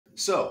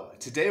So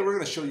today we're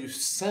going to show you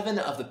 7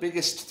 of the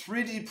biggest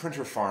 3D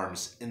printer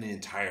farms in the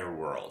entire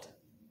world.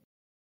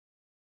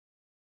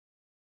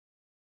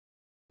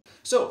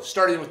 So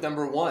starting with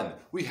number 1,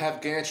 we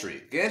have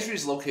Gantry. Gantry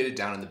is located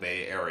down in the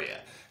Bay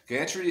Area.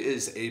 Gantry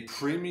is a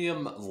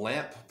premium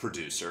lamp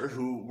producer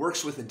who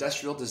works with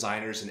industrial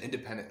designers and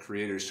independent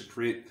creators to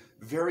create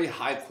very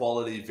high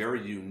quality,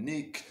 very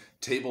unique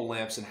table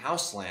lamps and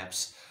house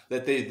lamps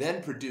that they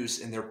then produce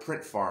in their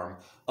print farm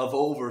of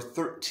over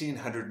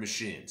 1,300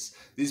 machines.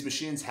 These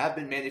machines have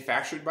been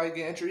manufactured by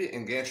Gantry,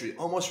 and Gantry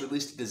almost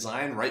released a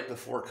design right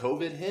before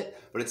COVID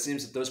hit, but it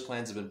seems that those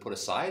plans have been put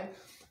aside.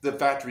 The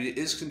factory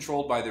is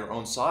controlled by their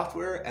own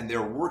software, and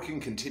they're working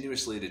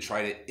continuously to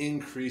try to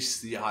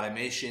increase the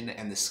automation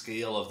and the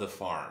scale of the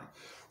farm.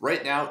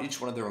 Right now,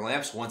 each one of their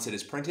lamps, once it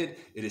is printed,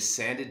 it is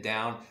sanded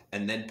down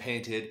and then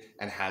painted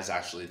and has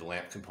actually the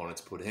lamp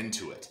components put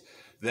into it.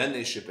 Then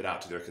they ship it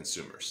out to their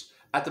consumers.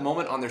 At the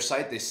moment on their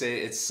site, they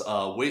say it's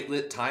a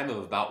wait time of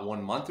about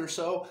 1 month or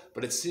so,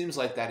 but it seems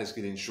like that is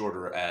getting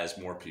shorter as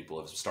more people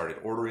have started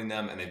ordering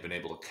them and they've been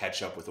able to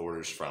catch up with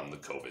orders from the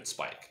COVID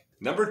spike.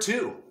 Number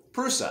 2,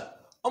 Prusa.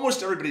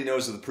 Almost everybody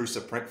knows of the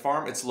Prusa print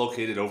farm. It's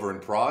located over in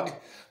Prague,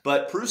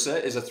 but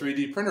Prusa is a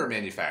 3D printer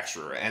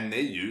manufacturer and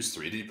they use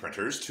 3D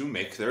printers to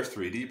make their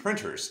 3D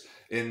printers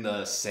in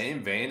the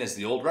same vein as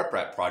the old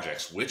RepRap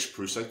projects, which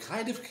Prusa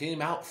kind of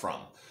came out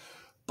from.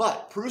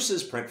 But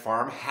Prusa's print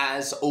farm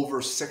has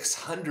over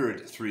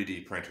 600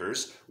 3D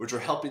printers, which are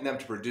helping them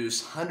to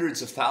produce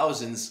hundreds of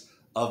thousands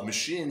of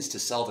machines to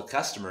sell to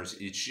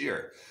customers each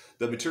year.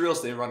 The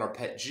materials they run are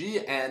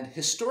PETG, and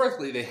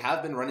historically they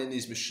have been running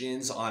these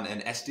machines on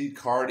an SD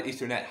card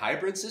Ethernet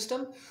hybrid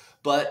system.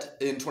 But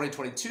in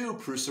 2022,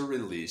 Prusa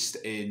released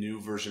a new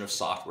version of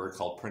software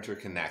called Printer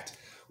Connect,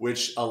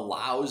 which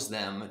allows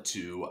them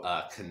to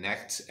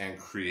connect and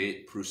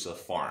create Prusa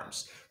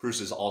farms. Prusa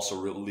has also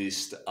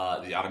released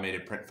the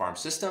automated print farm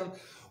system,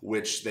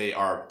 which they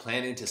are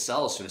planning to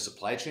sell as soon as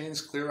supply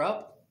chains clear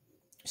up.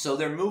 So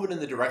they're moving in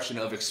the direction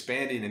of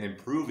expanding and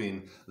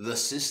improving the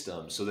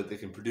system so that they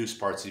can produce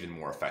parts even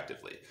more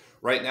effectively.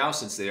 Right now,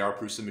 since they are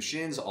Prusa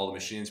machines, all the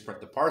machines print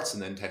the parts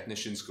and then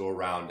technicians go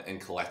around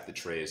and collect the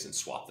trays and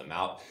swap them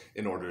out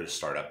in order to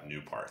start up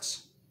new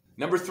parts.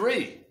 Number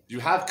 3, you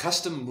have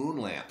custom moon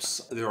lamps.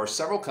 There are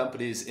several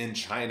companies in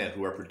China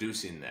who are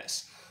producing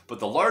this, but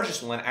the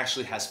largest one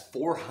actually has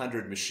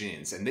 400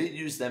 machines and they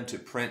use them to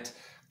print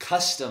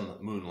custom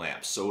moon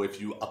lamps. So if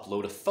you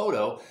upload a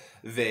photo,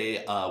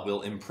 they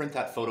will imprint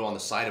that photo on the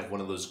side of one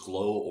of those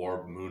glow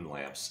orb moon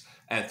lamps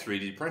and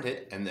 3D print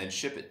it and then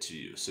ship it to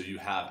you. So you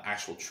have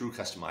actual true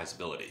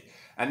customizability.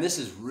 And this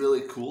is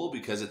really cool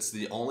because it's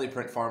the only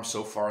print farm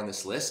so far on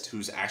this list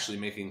who's actually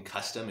making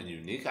custom and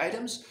unique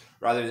items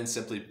rather than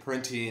simply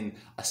printing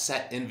a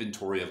set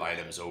inventory of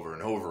items over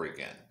and over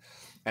again.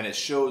 And it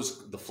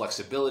shows the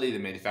flexibility, the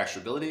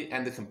manufacturability,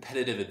 and the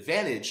competitive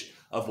advantage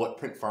of what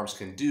print farms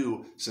can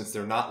do since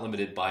they're not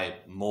limited by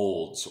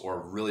molds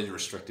or really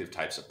restrictive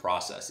types of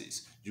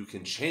processes. You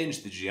can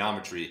change the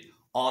geometry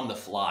on the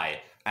fly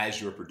as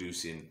you're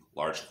producing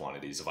large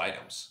quantities of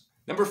items.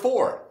 Number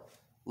 4,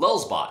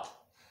 Lulzbot.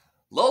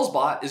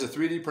 Lulzbot is a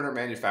 3D printer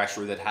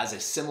manufacturer that has a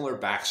similar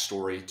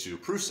backstory to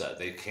Prusa.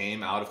 They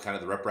came out of kind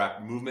of the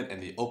RepRap movement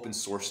and the open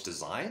source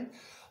design.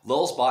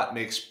 Lulzbot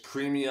makes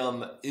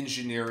premium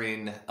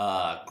engineering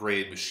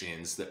grade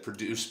machines that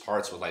produce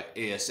parts with like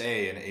ASA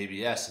and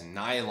ABS and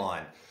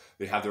nylon.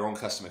 They have their own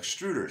custom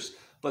extruders,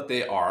 but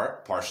they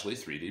are partially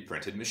 3D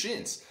printed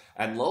machines.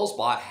 And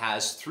Lulzbot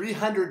has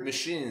 300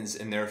 machines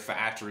in their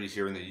factory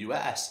here in the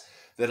US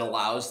that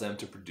allows them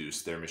to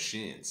produce their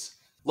machines.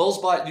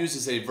 Lulzbot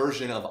uses a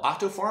version of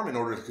Octofarm in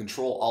order to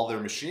control all their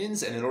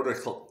machines, and in order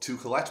to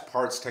collect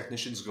parts,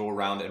 technicians go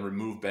around and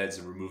remove beds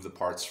and remove the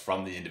parts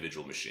from the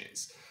individual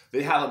machines.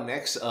 They have a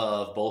mix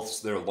of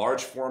both their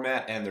large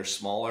format and their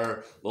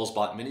smaller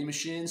Lulzbot mini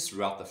machines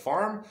throughout the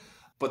farm,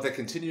 but they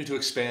continue to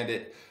expand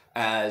it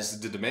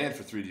as the demand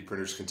for 3D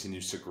printers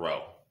continues to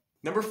grow.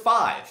 Number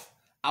 5,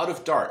 Out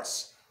of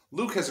Darts.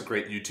 Luke has a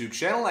great YouTube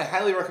channel. I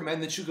highly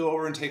recommend that you go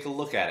over and take a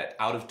look at it,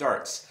 Out of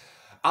Darts.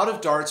 Out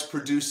of Darts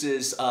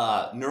produces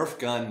Nerf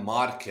gun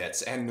mod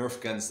kits and Nerf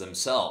guns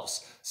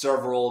themselves.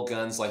 Several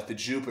guns like the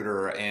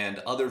Jupiter and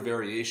other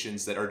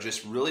variations that are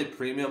just really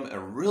premium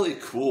and really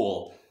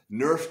cool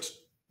Nerfed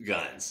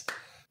guns.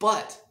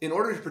 But in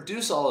order to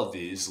produce all of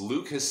these,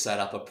 Luke has set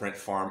up a print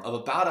farm of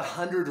about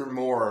 100 or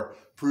more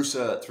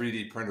Prusa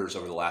 3D printers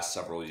over the last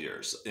several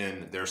years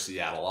in their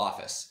Seattle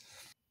office.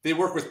 They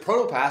work with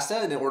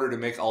Protopasta in order to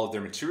make all of their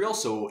material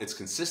so it's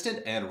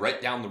consistent and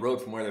right down the road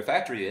from where their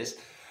factory is.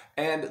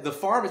 And the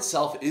farm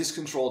itself is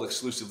controlled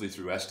exclusively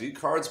through SD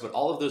cards, but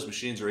all of those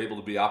machines are able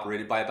to be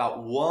operated by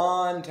about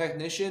 1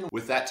 technician,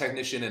 with that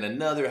technician and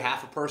another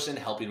half a person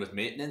helping with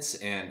maintenance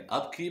and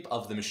upkeep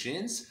of the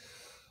machines.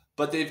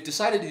 But they've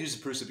decided to use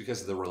the Prusa because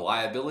of the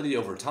reliability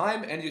over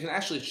time, and you can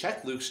actually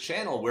check Luke's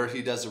channel where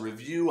he does a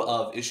review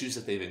of issues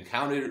that they've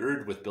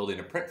encountered with building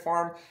a print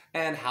farm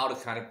and how to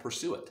kind of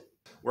pursue it.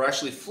 We're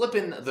actually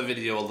flipping the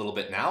video a little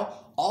bit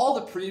now. All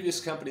the previous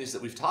companies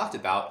that we've talked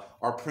about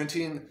are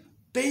printing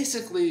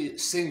basically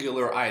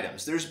singular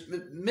items. There's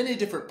many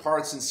different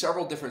parts and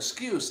several different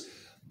SKUs,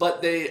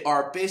 but they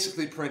are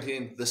basically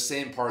printing the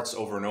same parts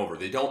over and over.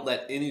 They don't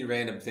let any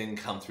random thing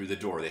come through the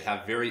door. They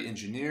have very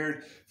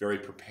engineered, very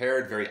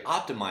prepared, very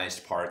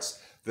optimized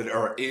parts that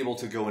are able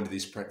to go into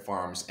these print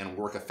farms and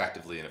work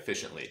effectively and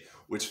efficiently,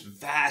 which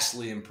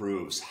vastly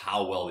improves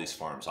how well these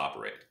farms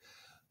operate.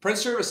 Print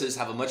services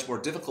have a much more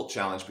difficult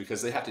challenge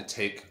because they have to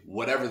take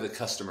whatever the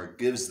customer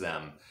gives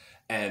them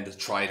and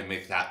try to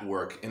make that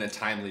work in a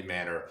timely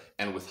manner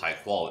and with high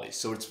quality.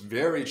 So it's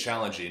very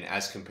challenging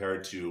as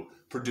compared to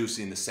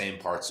producing the same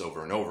parts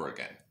over and over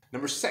again.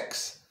 Number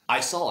 6,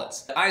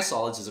 iSolids.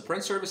 iSolids is a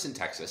print service in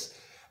Texas,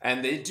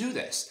 and they do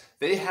this.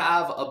 They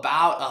have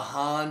about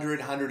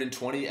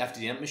 120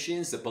 FDM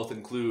machines that both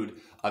include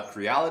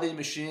Creality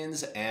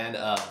machines and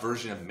a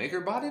version of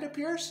MakerBot, it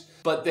appears.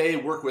 But they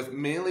work with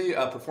mainly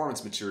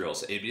performance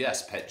materials,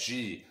 ABS,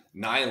 PETG,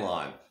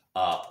 nylon,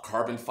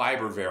 carbon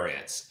fiber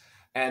variants.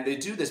 And they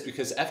do this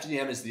because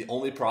FDM is the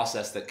only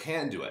process that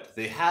can do it.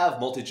 They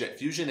have multi-jet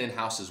fusion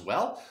in-house as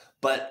well,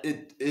 but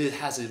it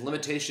has a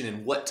limitation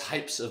in what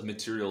types of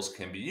materials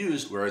can be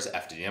used, whereas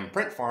FDM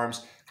print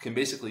farms can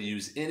basically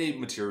use any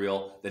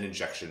material that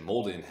injection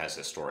molding has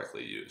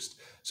historically used.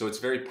 So it's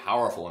very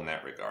powerful in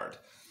that regard.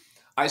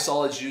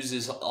 iSolids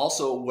uses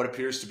also what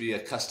appears to be a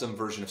custom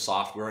version of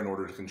software in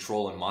order to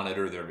control and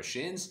monitor their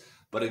machines.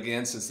 But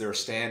again, since they're a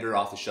standard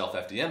off-the-shelf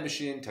FDM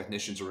machine,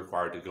 technicians are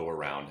required to go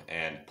around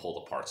and pull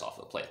the parts off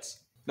the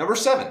plates. Number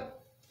 7,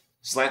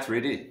 Slant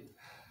 3D.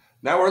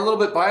 Now we're a little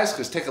bit biased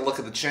because take a look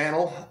at the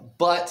channel,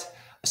 but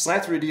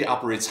Slant 3D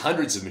operates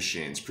hundreds of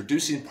machines,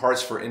 producing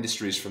parts for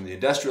industries from the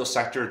industrial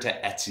sector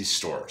to Etsy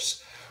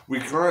stores. We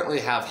currently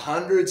have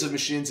hundreds of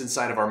machines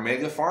inside of our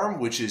mega farm,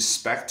 which is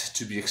spec'd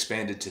to be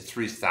expanded to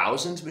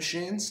 3,000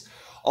 machines.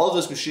 All of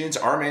those machines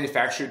are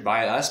manufactured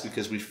by us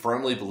because we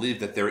firmly believe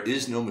that there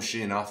is no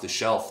machine off the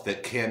shelf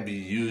that can be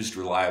used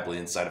reliably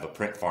inside of a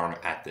print farm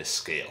at this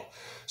scale.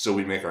 So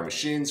we make our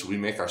machines, we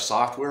make our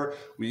software,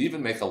 we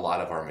even make a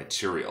lot of our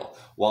material,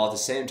 while at the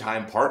same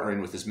time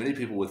partnering with as many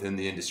people within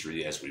the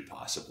industry as we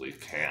possibly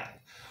can.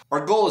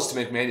 Our goal is to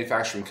make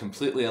manufacturing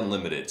completely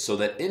unlimited so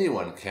that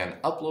anyone can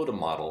upload a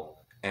model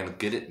and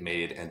get it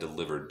made and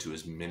delivered to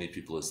as many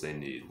people as they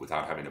need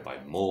without having to buy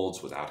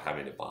molds, without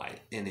having to buy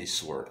any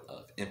sort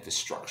of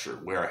infrastructure,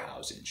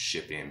 warehousing,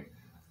 shipping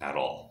at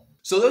all.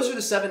 So those are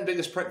the 7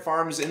 biggest print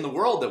farms in the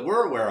world that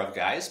we're aware of,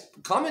 guys.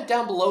 Comment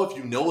down below if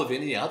you know of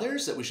any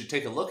others that we should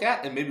take a look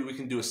at, and maybe we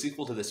can do a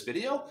sequel to this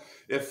video.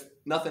 If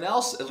nothing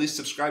else, at least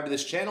subscribe to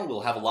this channel.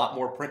 We'll have a lot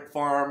more print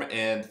farm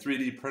and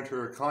 3D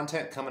printer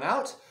content coming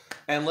out,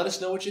 and let us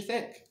know what you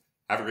think.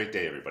 Have a great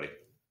day, everybody.